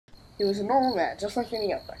He was a normal man, just like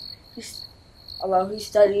any other. Although he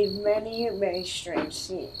studied many, many strange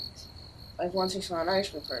scenes. Like once he saw an ice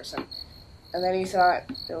cream person, and then he thought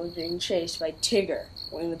it was being chased by Tigger,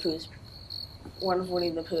 one of Winnie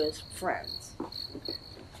the Pooh's friends.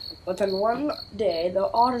 But then one day, the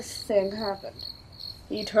oddest thing happened.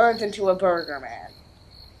 He turned into a burger man.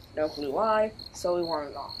 No clue why, so he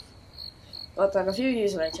wandered off. But then a few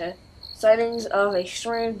years later, sightings of a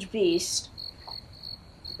strange beast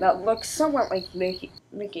that looked somewhat like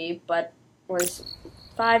Mickey, but was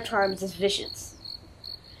 5 times as vicious.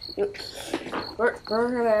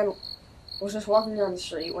 Burger Man was just walking down the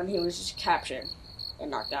street when he was just captured and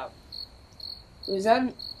knocked out. He was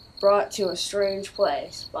then brought to a strange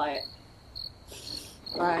place by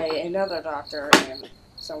another doctor and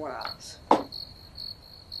someone else.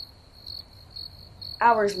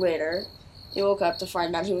 Hours later, he woke up to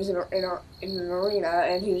find that he was in an arena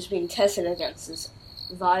and he was being tested against this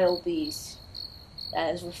vile beast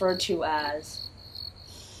that is referred to as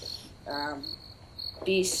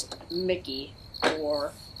Beast Mickey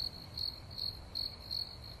or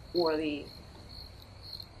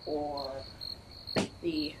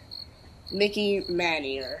the Mickey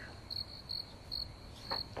Man-Eater.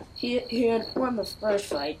 He had won the first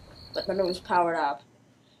fight, but then it was powered up.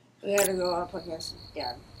 We had to go up against him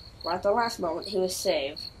again. But at the last moment, he was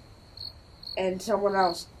saved, and someone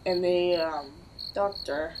else, and the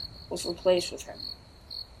doctor was replaced with him.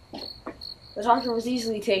 The doctor was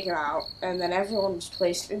easily taken out, and then everyone was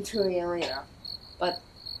placed into the arena. But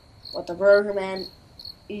the Burger Man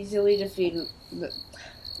easily defeated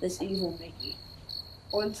this evil Mickey,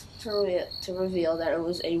 only to reveal that it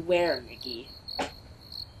was a were-Mickey,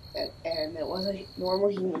 and it was a normal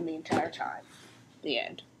human the entire time. The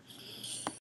end.